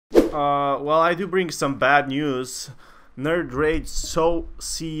Well, I do bring some bad news. NRG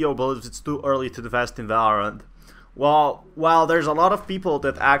CEO believes it's too early to invest in Valorant. Well, while there's a lot of people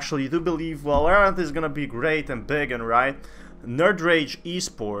that actually do believe, well, Valorant is gonna be great and big and right, NRG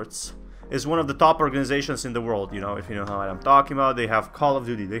eSports is one of the top organizations in the world, you know, if you know how I'm talking about. They have Call of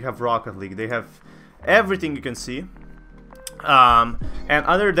Duty, they have Rocket League, they have everything you can see. And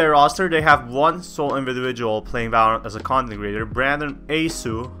under their roster, they have one sole individual playing Valorant as a content creator, Brandon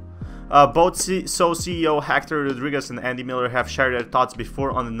Asu. Both CEO Hector Rodriguez and Andy Miller have shared their thoughts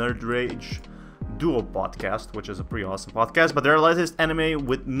before on the NRG Duo podcast, which is a pretty awesome podcast. But their latest anime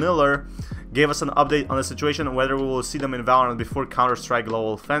with Miller gave us an update on the situation and whether we will see them in Valorant before Counter-Strike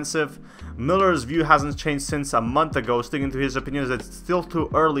Global Offensive. Miller's view hasn't changed since a month ago, sticking to his opinion that it's still too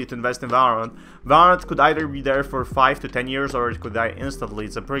early to invest in Valorant. Valorant could either be there for 5 to 10 years or it could die instantly.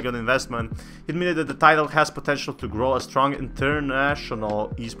 It's a pretty good investment. He admitted that the title has potential to grow a strong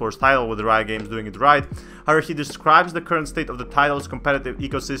international esports title with Riot Games doing it right. However, he describes the current state of the title's competitive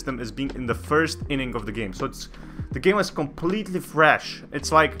ecosystem as being in the first inning of the game. So the game is completely fresh.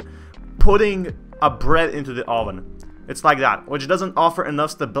 It's like putting a bread into the oven. It's like that, which doesn't offer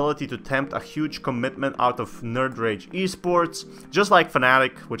enough stability to tempt a huge commitment out of NRG eSports, just like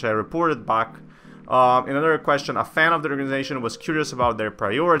Fnatic, which I reported back. In another question, a fan of the organization was curious about their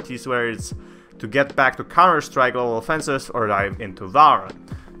priorities, whether it's to get back to Counter-Strike Global Offensives or dive into Valorant.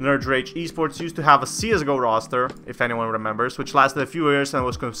 NRG eSports used to have a CSGO roster, if anyone remembers, which lasted a few years and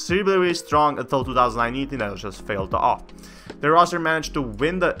was considerably strong until 2019 and just failed off. The roster managed to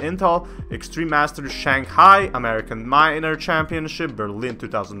win the Intel Extreme Masters Shanghai, American Minor Championship, Berlin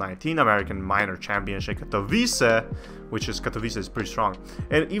 2019, American Minor Championship Katowice, which is Katowice is pretty strong,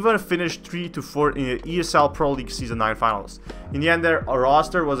 and even finished 3-4 in the ESL Pro League Season 9 finals. In the end, their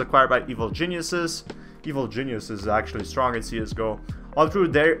roster was acquired by Evil Geniuses. Evil Genius is actually strong in CSGO. All through,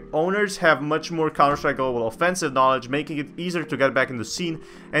 their owners have much more Counter-Strike Global Offensive knowledge, making it easier to get back in the scene.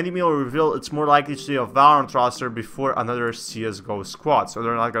 Andy Miller revealed it's more likely to see a Valorant roster before another CSGO squad. So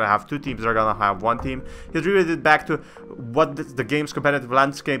they're not going to have two teams, they're going to have one team. He attributed back to what the game's competitive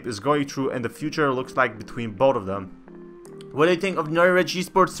landscape is going through and the future looks like between both of them. What do you think of NRG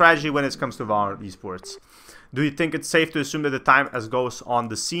eSports strategy when it comes to Valorant eSports? Do you think it's safe to assume that the time as goes on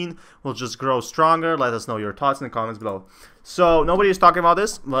the scene will just grow stronger? Let us know your thoughts in the comments below. So nobody is talking about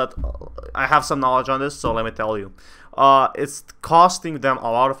this, but I have some knowledge on this, so let me tell you. It's costing them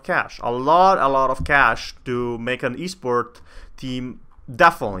a lot of cash, a lot of cash to make an esport team.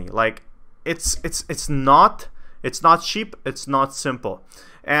 Definitely, like it's not cheap, it's not simple,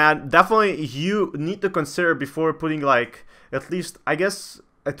 and definitely you need to consider before putting like at least, I guess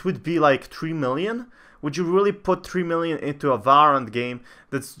it would be like 3 million. Would you really put 3 million into a Valorant game?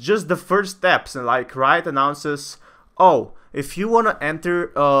 That's just the first steps. And like Riot announces, oh, if you want to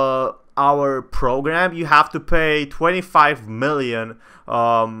enter our program, you have to pay 25 million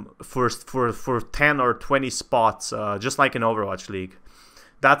for 10 or 20 spots, just like in Overwatch League.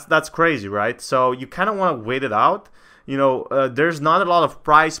 That's crazy, right? So you kind of want to wait it out. You know, there's not a lot of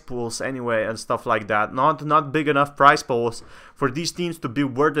prize pools anyway and stuff like that. Not big enough prize pools for these teams to be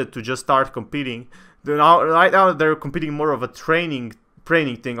worth it to just start competing. Right now they're competing more of a training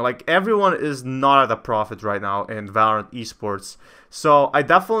thing. Like everyone is not at a profit right now in Valorant esports. So I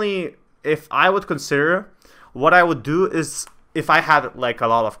definitely, if I would consider, what I would do is, if I had like a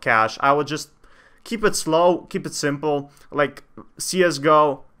lot of cash, I would just keep it slow, keep it simple, like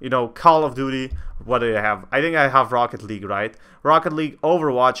CSGO, you know, Call of Duty. What do I have? I think I have Rocket League, right? Rocket League,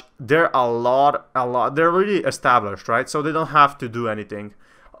 Overwatch, they're a lot, they're really established, right? So they don't have to do anything.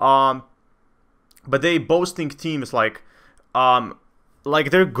 But they boasting teams like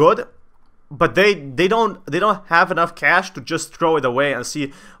they're good, but they don't have enough cash to just throw it away and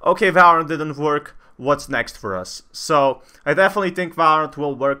see, okay, Valorant didn't work, what's next for us? So I definitely think Valorant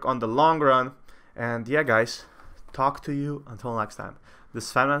will work on the long run. And yeah, guys, talk to you until next time. This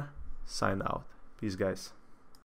is Fana, signed out. Peace, guys.